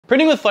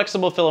Printing with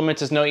flexible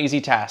filaments is no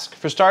easy task.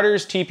 For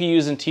starters,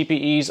 TPUs and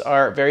TPEs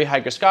are very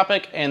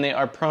hygroscopic and they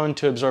are prone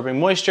to absorbing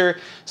moisture,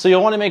 so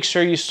you'll want to make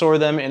sure you store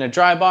them in a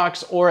dry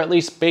box or at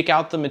least bake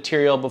out the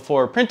material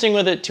before printing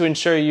with it to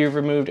ensure you've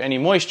removed any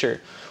moisture.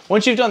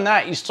 Once you've done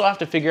that, you still have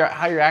to figure out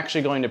how you're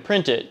actually going to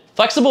print it.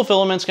 Flexible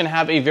filaments can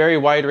have a very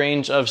wide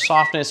range of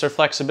softness or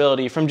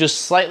flexibility, from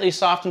just slightly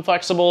soft and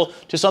flexible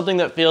to something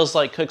that feels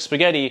like cooked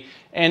spaghetti,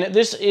 and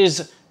this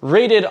is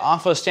rated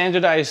off a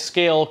standardized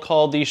scale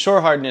called the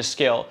shore hardness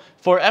scale.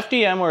 For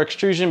FDM or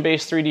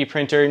extrusion-based 3D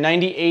printer,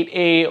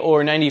 98A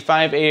or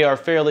 95A are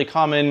fairly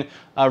common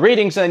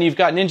ratings, and then you've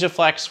got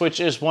NinjaFlex, which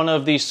is one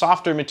of the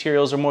softer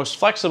materials or most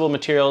flexible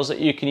materials that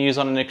you can use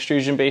on an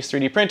extrusion-based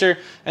 3D printer,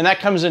 and that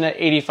comes in at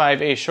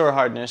 85A shore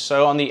hardness.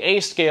 So on the A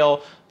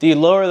scale, the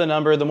lower the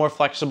number, the more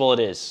flexible it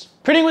is.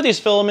 Printing with these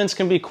filaments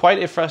can be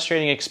quite a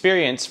frustrating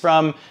experience,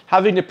 from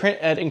having to print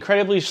at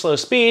incredibly slow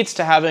speeds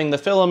to having the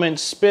filament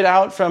spit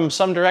out from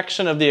some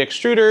direction of the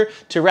extruder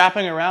to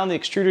wrapping around the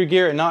extruder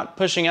gear and not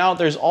pushing out.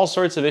 There's all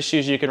sorts of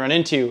issues you can run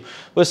into.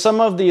 With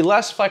some of the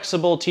less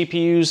flexible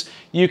TPUs,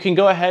 you can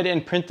go ahead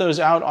and print those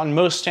out on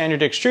most standard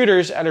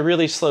extruders at a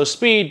really slow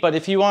speed, but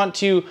if you want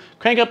to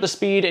crank up the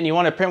speed and you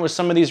want to print with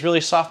some of these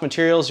really soft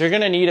materials, you're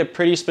going to need a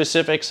pretty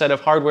specific set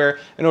of hardware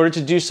in order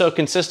to do so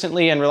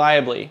consistently and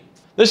reliably.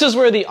 This is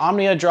where the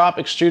OmniaDrop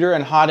Extruder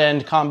and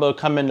Hotend combo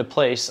come into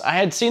place. I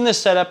had seen this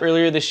setup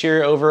earlier this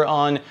year over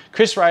on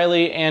Chris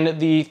Riley and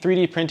the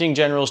 3D Printing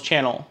General's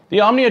channel. The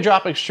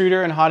OmniaDrop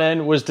Extruder and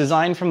Hotend was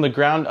designed from the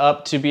ground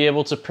up to be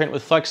able to print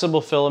with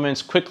flexible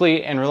filaments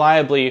quickly and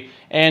reliably,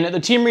 and the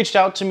team reached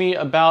out to me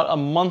about a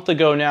month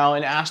ago now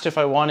and asked if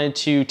I wanted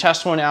to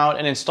test one out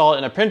and install it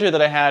in a printer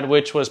that I had,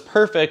 which was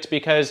perfect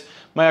because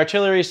my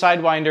artillery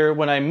SideWinder,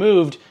 when I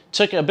moved,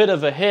 took a bit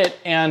of a hit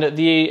and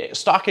the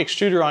stock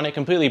extruder on it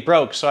completely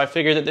broke, so I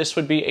figured that this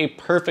would be a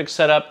perfect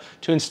setup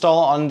to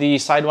install on the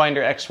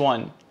SideWinder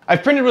X1.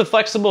 I've printed with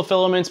flexible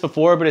filaments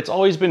before, but it's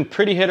always been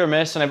pretty hit or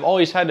miss, and I've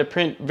always had to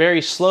print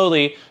very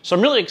slowly, so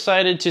I'm really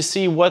excited to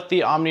see what the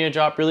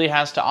OmniaDrop really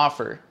has to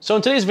offer. So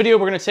in today's video,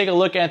 we're going to take a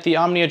look at the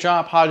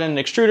OmniaDrop Hotend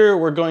extruder.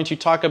 We're going to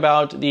talk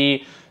about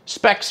the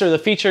specs or the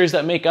features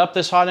that make up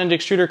this Hotend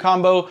extruder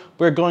combo.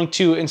 We're going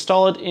to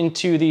install it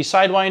into the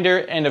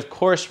SideWinder, and of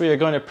course we are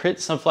going to print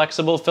some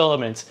flexible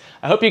filaments.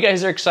 I hope you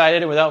guys are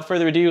excited, and without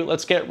further ado,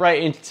 let's get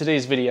right into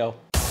today's video.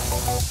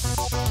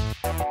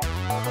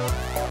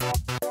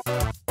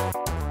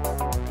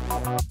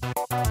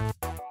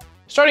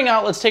 Starting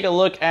out, let's take a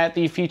look at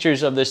the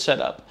features of this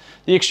setup.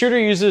 The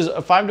extruder uses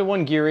a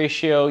 5:1 gear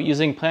ratio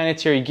using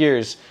planetary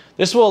gears.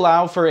 This will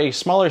allow for a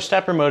smaller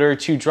stepper motor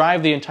to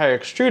drive the entire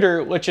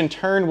extruder, which in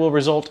turn will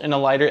result in a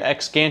lighter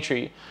X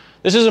gantry.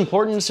 This is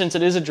important since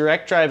it is a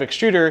direct drive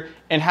extruder,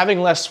 and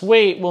having less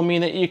weight will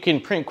mean that you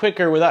can print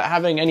quicker without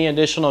having any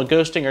additional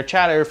ghosting or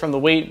chatter from the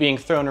weight being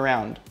thrown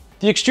around.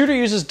 The extruder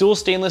uses dual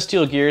stainless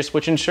steel gears,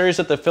 which ensures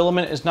that the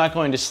filament is not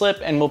going to slip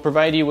and will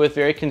provide you with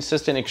very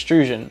consistent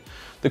extrusion.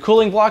 The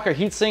cooling block or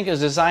heatsink is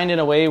designed in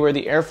a way where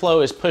the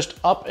airflow is pushed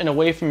up and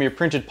away from your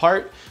printed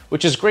part,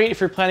 which is great if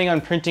you're planning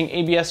on printing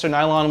ABS or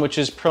nylon, which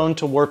is prone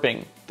to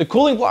warping. The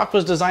cooling block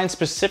was designed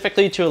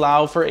specifically to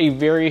allow for a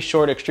very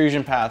short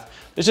extrusion path.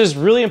 This is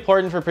really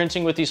important for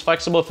printing with these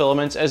flexible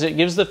filaments, as it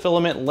gives the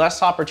filament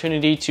less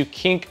opportunity to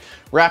kink,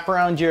 wrap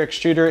around your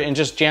extruder, and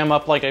just jam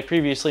up like I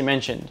previously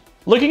mentioned.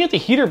 Looking at the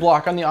heater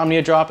block on the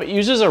OmniaDrop, it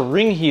uses a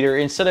ring heater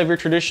instead of your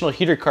traditional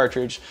heater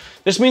cartridge.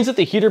 This means that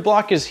the heater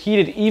block is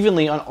heated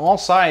evenly on all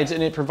sides,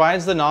 and it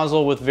provides the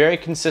nozzle with very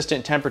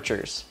consistent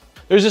temperatures.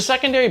 There's a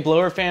secondary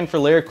blower fan for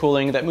layer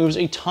cooling that moves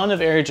a ton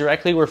of air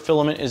directly where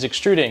filament is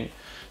extruding.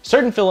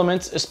 Certain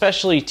filaments,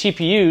 especially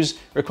TPUs,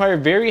 require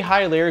very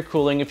high layer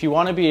cooling if you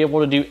want to be able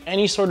to do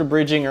any sort of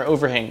bridging or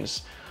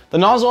overhangs. The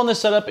nozzle on this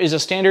setup is a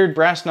standard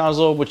brass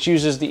nozzle, which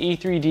uses the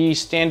E3D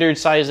standard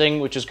sizing,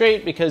 which is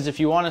great because if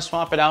you want to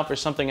swap it out for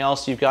something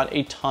else, you've got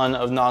a ton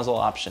of nozzle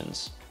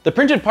options. The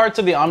printed parts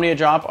of the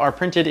OmniaDrop are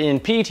printed in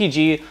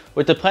PETG,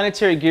 with the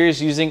planetary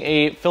gears using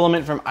a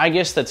filament from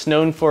Aegis that's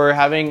known for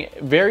having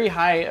very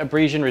high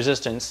abrasion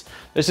resistance.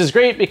 This is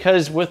great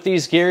because with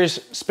these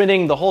gears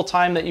spinning the whole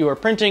time that you are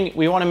printing,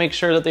 we want to make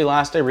sure that they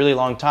last a really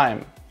long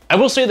time. I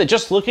will say that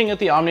just looking at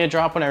the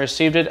OmniaDrop when I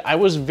received it, I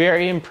was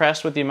very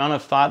impressed with the amount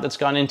of thought that's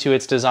gone into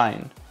its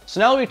design. So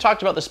now that we've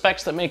talked about the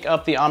specs that make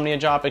up the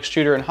OmniaDrop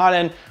Extruder and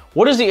Hotend,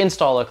 what does the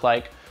install look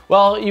like?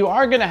 Well, you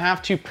are going to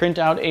have to print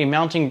out a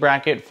mounting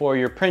bracket for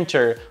your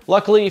printer.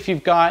 Luckily, if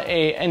you've got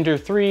a Ender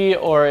 3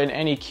 or an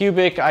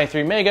Anycubic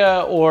i3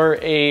 Mega or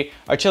a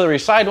Artillery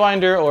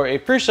SideWinder or a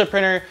Prusa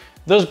printer,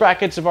 those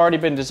brackets have already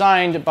been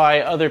designed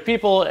by other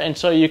people, and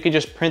so you can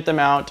just print them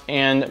out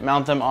and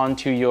mount them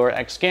onto your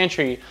X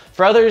gantry.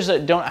 For others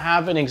that don't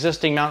have an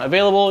existing mount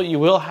available, you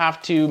will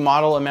have to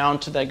model a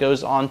mount that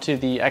goes onto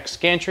the X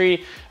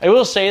gantry. I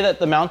will say that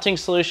the mounting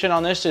solution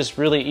on this is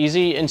really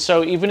easy, and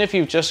so even if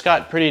you've just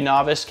got pretty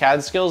novice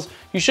CAD skills,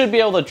 you should be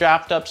able to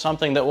draft up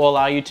something that will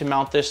allow you to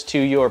mount this to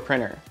your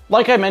printer.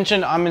 Like I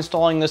mentioned, I'm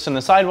installing this in the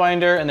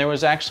SideWinder, and there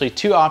was actually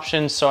two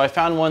options, so I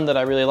found one that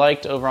I really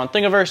liked over on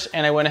Thingiverse,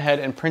 and I went ahead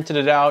and printed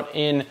it out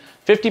in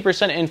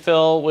 50%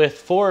 infill with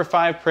 4 or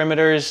 5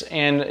 perimeters,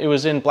 and it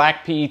was in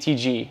black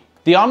PETG.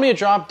 The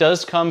OmniaDrop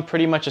does come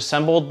pretty much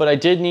assembled, but I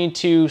did need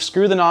to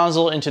screw the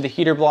nozzle into the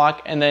heater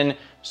block and then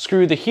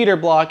screw the heater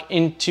block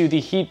into the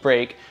heat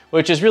break,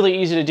 which is really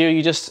easy to do.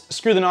 You just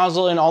screw the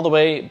nozzle in all the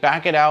way,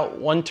 back it out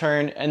 1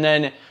 turn, and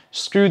then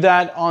screw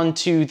that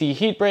onto the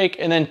heat break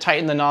and then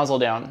tighten the nozzle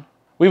down.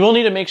 We will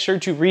need to make sure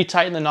to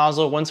retighten the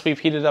nozzle once we've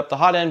heated up the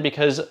hot end,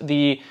 because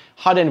the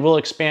hot end will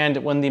expand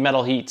when the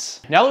metal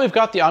heats. Now that we've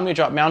got the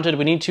OmniaDrop mounted,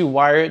 we need to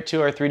wire it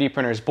to our 3D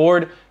printer's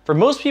board. For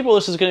most people,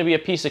 this is going to be a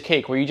piece of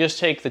cake where you just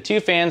take the 2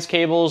 fans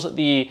cables,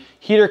 the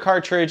heater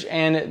cartridge,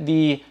 and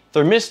the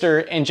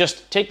thermistor, and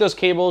just take those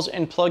cables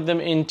and plug them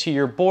into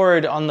your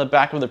board on the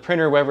back of the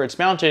printer wherever it's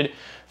mounted.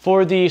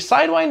 For the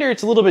SideWinder,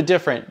 it's a little bit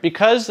different.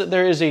 Because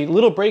there is a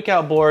little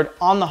breakout board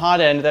on the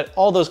hot end that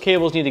all those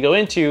cables need to go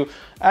into,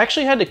 I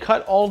actually had to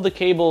cut all of the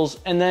cables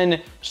and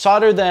then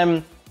solder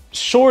them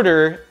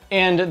shorter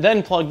and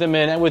then plug them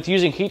in, and with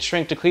using heat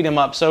shrink to clean them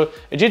up. So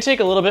it did take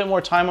a little bit more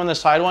time on the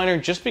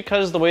SideWinder, just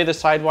because the way the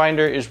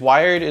SideWinder is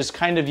wired is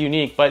kind of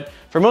unique. But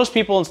for most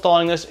people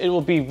installing this, it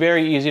will be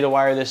very easy to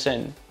wire this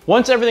in.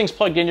 Once everything's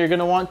plugged in, you're going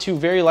to want to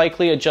very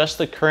likely adjust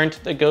the current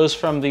that goes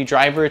from the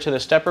driver to the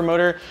stepper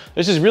motor.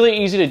 This is really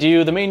easy to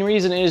do. The main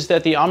reason is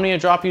that the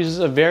OmniaDrop uses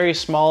a very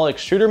small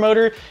extruder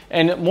motor,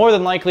 and more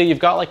than likely you've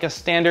got like a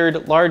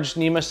standard large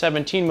NEMA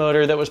 17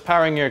 motor that was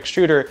powering your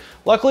extruder.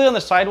 Luckily on the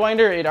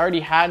SideWinder, it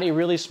already had a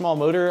really small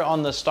motor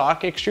on the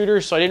stock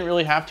extruder, so I didn't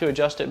really have to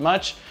adjust it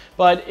much.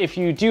 But if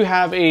you do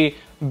have a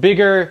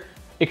bigger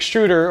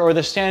extruder or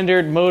the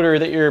standard motor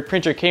that your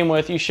printer came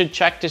with, you should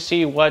check to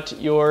see what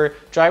your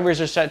drivers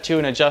are set to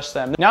and adjust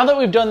them. Now that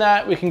we've done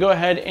that, we can go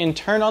ahead and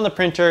turn on the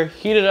printer,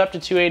 heat it up to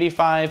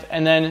 285,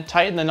 and then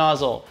tighten the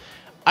nozzle.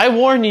 I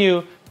warn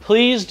you,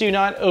 please do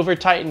not over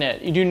tighten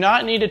it. You do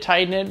not need to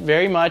tighten it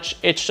very much.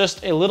 It's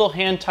just a little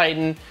hand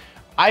tighten.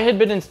 I had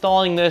been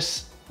installing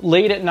this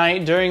late at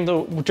night during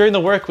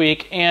the work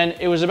week, and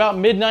it was about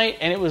midnight,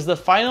 and it was the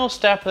final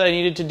step that I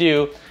needed to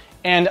do,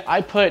 and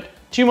I put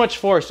too much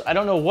force. I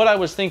don't know what I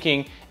was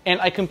thinking,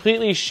 and I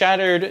completely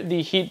shattered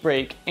the heat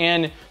break.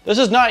 And this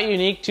is not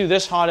unique to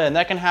this hot end.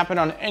 That can happen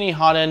on any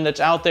hot end that's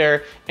out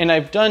there, and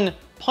I've done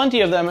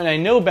plenty of them and I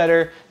know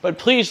better, but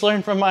please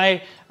learn from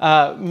my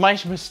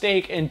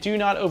mistake and do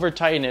not over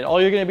tighten it.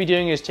 All you're gonna be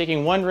doing is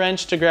taking 1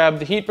 wrench to grab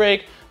the heat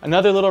break,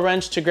 another little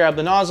wrench to grab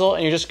the nozzle,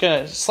 and you're just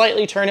gonna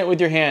slightly turn it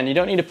with your hand. You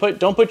don't need to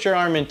don't put your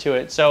arm into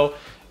it. So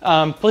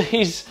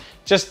please,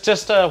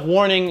 just a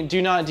warning, do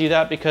not do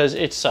that because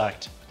it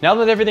sucked. Now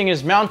that everything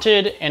is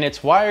mounted and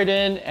it's wired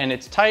in and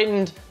it's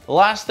tightened, the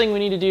last thing we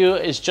need to do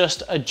is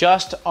just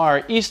adjust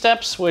our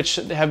E-steps, which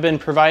have been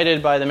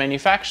provided by the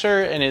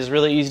manufacturer and is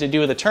really easy to do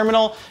with a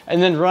terminal,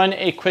 and then run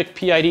a quick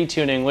PID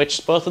tuning,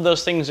 which both of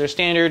those things are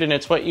standard, and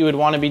it's what you would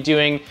want to be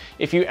doing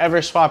if you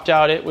ever swapped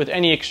out it with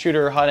any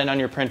extruder or hot end on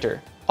your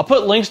printer. I'll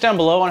put links down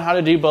below on how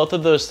to do both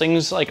of those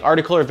things, like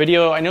article or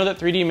video. I know that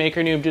 3D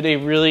Maker Noob did a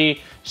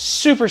really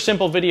super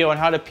simple video on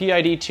how to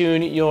PID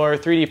tune your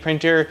 3D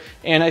printer,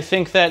 and I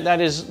think that that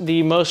is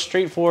the most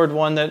straightforward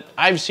one that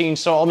I've seen,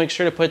 so I'll make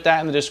sure to put that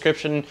in the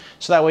description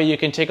so that way you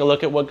can take a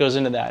look at what goes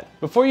into that.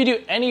 Before you do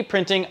any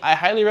printing, I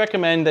highly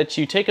recommend that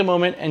you take a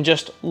moment and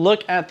just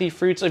look at the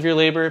fruits of your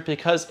labor,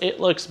 because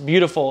it looks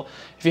beautiful.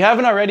 If you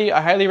haven't already,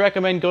 I highly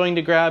recommend going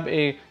to grab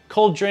a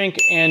cold drink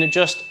and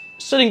just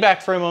sitting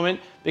back for a moment,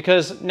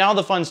 because now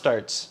the fun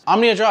starts.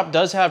 OmniaDrop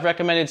does have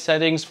recommended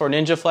settings for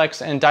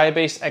NinjaFlex and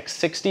Diabase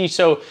X60,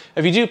 so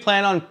if you do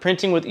plan on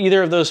printing with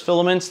either of those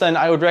filaments, then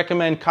I would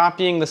recommend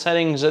copying the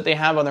settings that they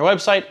have on their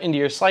website into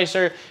your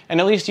slicer, and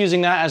at least using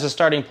that as a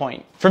starting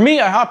point. For me,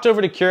 I hopped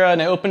over to Cura and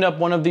I opened up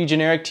one of the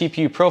generic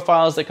TPU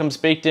profiles that comes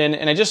baked in,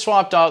 and I just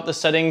swapped out the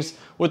settings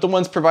with the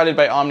ones provided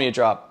by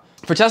OmniaDrop.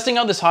 For testing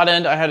out this hot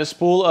end, I had a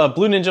spool of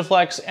blue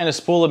NinjaFlex and a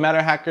spool of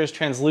MatterHacker's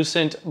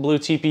translucent blue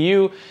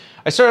TPU.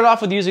 I started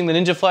off with using the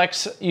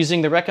NinjaFlex,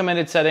 using the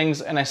recommended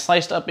settings, and I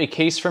sliced up a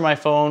case for my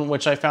phone,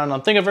 which I found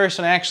on Thingiverse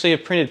and I actually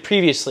have printed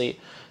previously.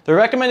 The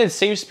recommended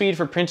save speed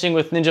for printing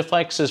with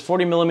NinjaFlex is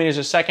 40 millimeters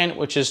a second,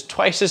 which is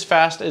twice as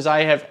fast as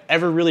I have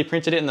ever really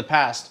printed it in the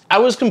past. I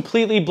was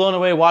completely blown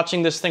away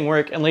watching this thing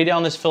work and lay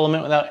down this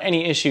filament without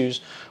any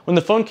issues. When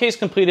the phone case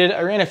completed,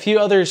 I ran a few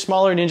other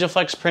smaller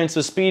NinjaFlex prints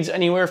with speeds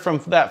anywhere from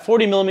that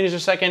 40 millimeters a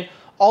second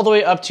all the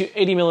way up to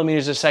 80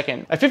 millimeters a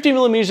second. At 50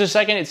 millimeters a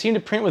second, it seemed to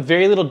print with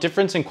very little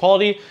difference in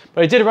quality,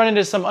 but I did run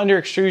into some under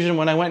extrusion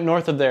when I went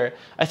north of there.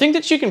 I think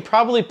that you can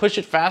probably push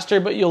it faster,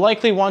 but you'll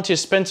likely want to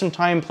spend some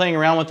time playing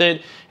around with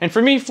it. And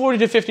for me, 40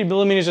 to 50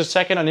 millimeters a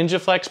second on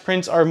NinjaFlex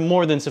prints are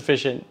more than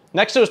sufficient.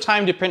 Next, it was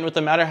time to print with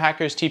the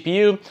MatterHacker's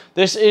TPU.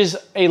 This is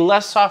a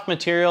less soft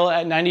material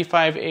at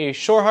 95A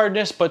shore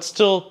hardness, but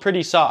still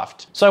pretty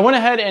soft. So I went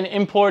ahead and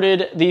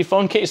imported the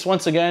phone case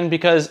once again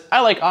because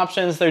I like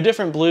options. They're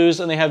different blues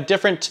and they have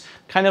different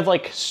kind of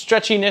like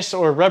stretchiness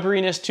or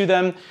rubberiness to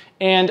them.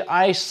 And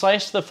I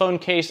sliced the phone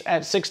case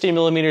at 60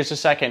 millimeters a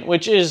second,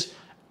 which is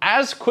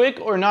as quick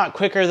or not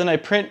quicker than I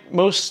print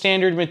most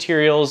standard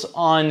materials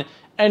on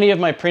any of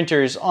my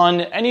printers.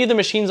 On any of the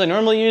machines I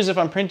normally use, if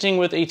I'm printing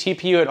with a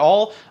TPU at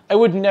all, I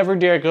would never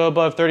dare go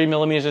above 30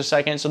 millimeters a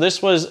second. So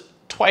this was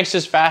twice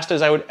as fast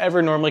as I would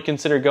ever normally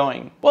consider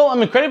going. Well,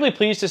 I'm incredibly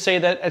pleased to say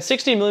that at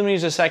 60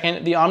 millimeters a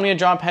second, the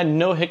OmniaDrop had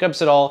no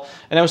hiccups at all,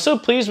 and I was so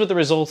pleased with the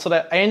results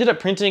that I ended up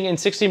printing in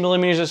 60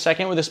 millimeters a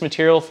second with this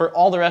material for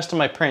all the rest of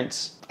my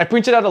prints. I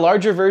printed out a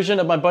larger version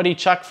of my buddy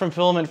Chuck from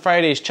Filament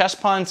Friday's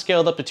chest pond,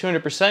 scaled up to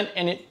 200%,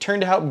 and it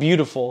turned out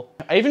beautiful.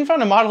 I even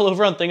found a model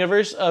over on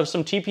Thingiverse of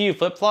some TPU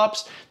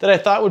flip-flops that I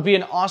thought would be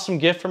an awesome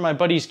gift for my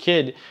buddy's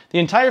kid. The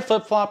entire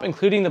flip-flop,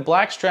 including the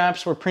black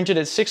straps, were printed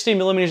at 60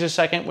 millimeters a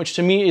second, which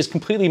to me is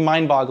completely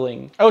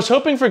mind-boggling. I was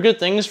hoping for good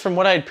things from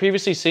what I had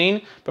previously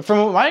seen, but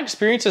from what my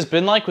experience has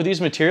been like with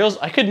these materials,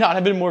 I could not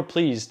have been more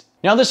pleased.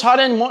 Now this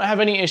Hotend won't have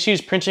any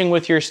issues printing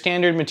with your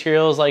standard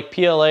materials like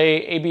PLA,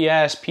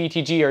 ABS,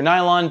 PETG, or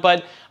nylon,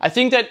 but I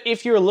think that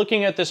if you're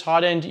looking at this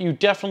Hotend, you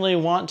definitely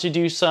want to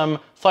do some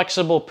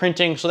flexible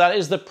printing. So that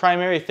is the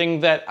primary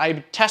thing that I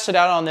tested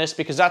out on this,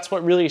 because that's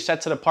what really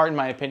sets it apart in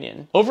my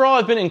opinion. Overall,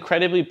 I've been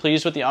incredibly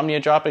pleased with the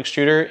OmniaDrop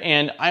extruder,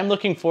 and I'm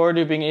looking forward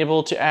to being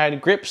able to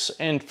add grips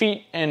and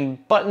feet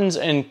and buttons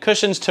and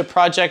cushions to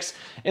projects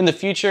in the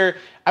future.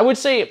 I would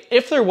say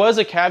if there was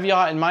a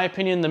caveat, in my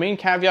opinion, the main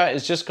caveat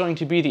is just going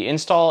to be the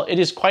install. It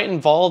is quite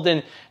involved,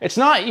 and it's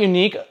not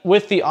unique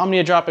with the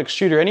OmniaDrop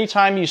extruder.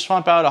 Anytime you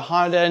swap out a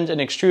Hotend and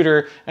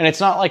extruder, and it's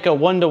not like a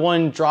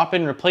one-to-one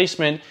drop-in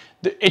replacement,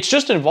 it's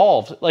just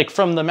involved. Like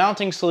from the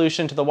mounting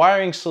solution to the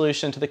wiring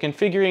solution to the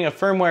configuring of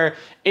firmware,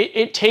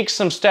 it takes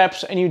some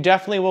steps, and you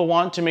definitely will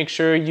want to make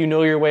sure you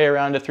know your way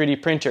around a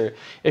 3D printer.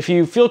 If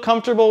you feel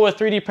comfortable with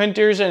 3D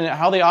printers and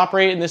how they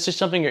operate, and this is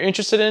something you're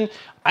interested in,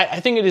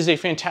 I think it is a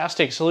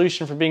fantastic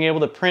solution for being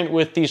able to print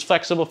with these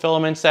flexible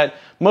filaments that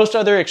most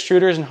other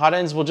extruders and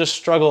Hotends will just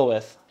struggle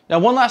with. Now,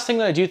 one last thing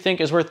that I do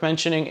think is worth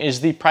mentioning is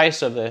the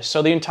price of this.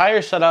 So the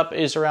entire setup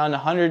is around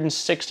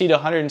 160 to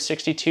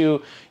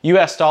 162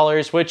 US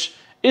dollars, which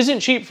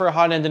isn't cheap for a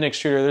Hotend and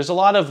extruder. There's a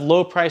lot of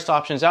low priced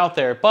options out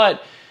there,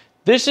 but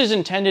this is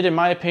intended, in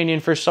my opinion,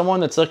 for someone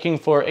that's looking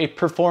for a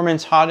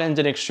performance Hotend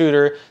and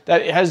extruder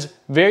that has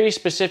very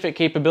specific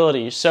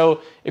capabilities. So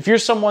if you're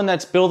someone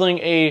that's building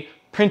a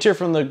printer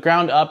from the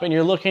ground up and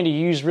you're looking to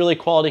use really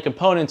quality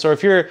components, or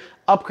if you're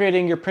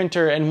upgrading your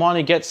printer and want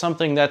to get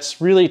something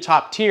that's really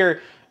top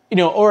tier, you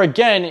know, or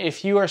again,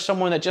 if you are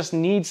someone that just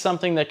needs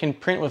something that can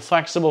print with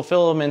flexible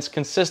filaments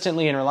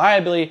consistently and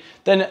reliably,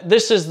 then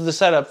this is the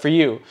setup for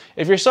you.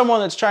 If you're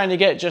someone that's trying to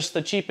get just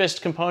the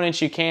cheapest components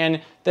you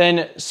can,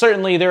 then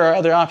certainly there are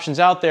other options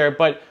out there.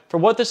 But for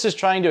what this is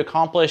trying to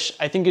accomplish,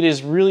 I think it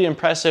is really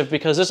impressive,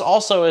 because this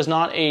also is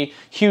not a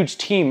huge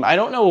team. I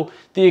don't know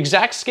the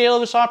exact scale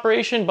of this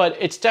operation, but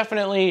it's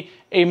definitely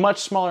a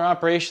much smaller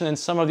operation than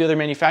some of the other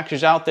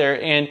manufacturers out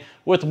there. And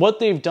with what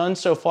they've done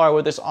so far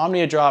with this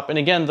OmniaDrop, and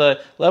again,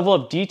 the level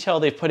of detail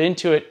they've put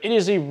into it, it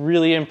is a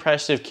really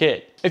impressive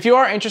kit. If you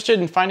are interested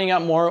in finding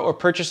out more or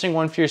purchasing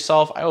one for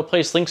yourself, I will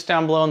place links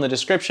down below in the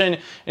description.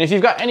 And if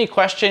you've got any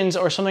questions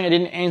or something I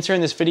didn't answer in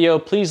this video,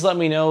 please let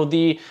me know.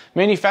 The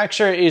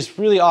manufacturer is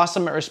really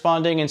awesome at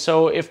responding, and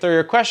so if there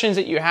are questions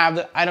that you have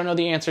that I don't know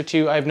the answer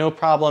to, I have no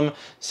problem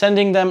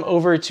sending them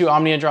over to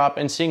OmniaDrop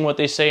and seeing what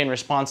they say in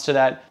response to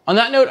that. On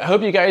that note, I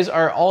hope you guys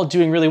are all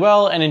doing really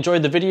well and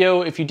enjoyed the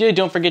video. If you did,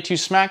 don't forget to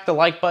smack the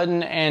like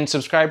button and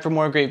subscribe for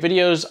more great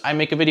videos. I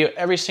make a video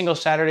every single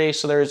Saturday,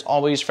 so there is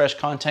always fresh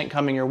content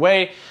coming your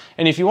way.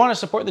 And if you want to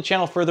support the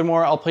channel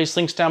furthermore, I'll place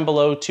links down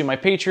below to my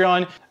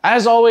Patreon.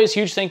 As always,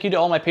 huge thank you to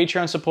all my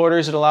Patreon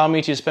supporters that allow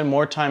me to spend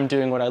more time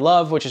doing what I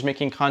love, which is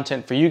making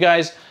content for you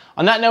guys.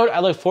 On that note, I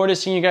look forward to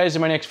seeing you guys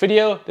in my next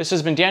video. This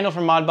has been Daniel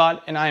from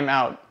ModBot, and I am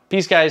out.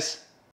 Peace, guys.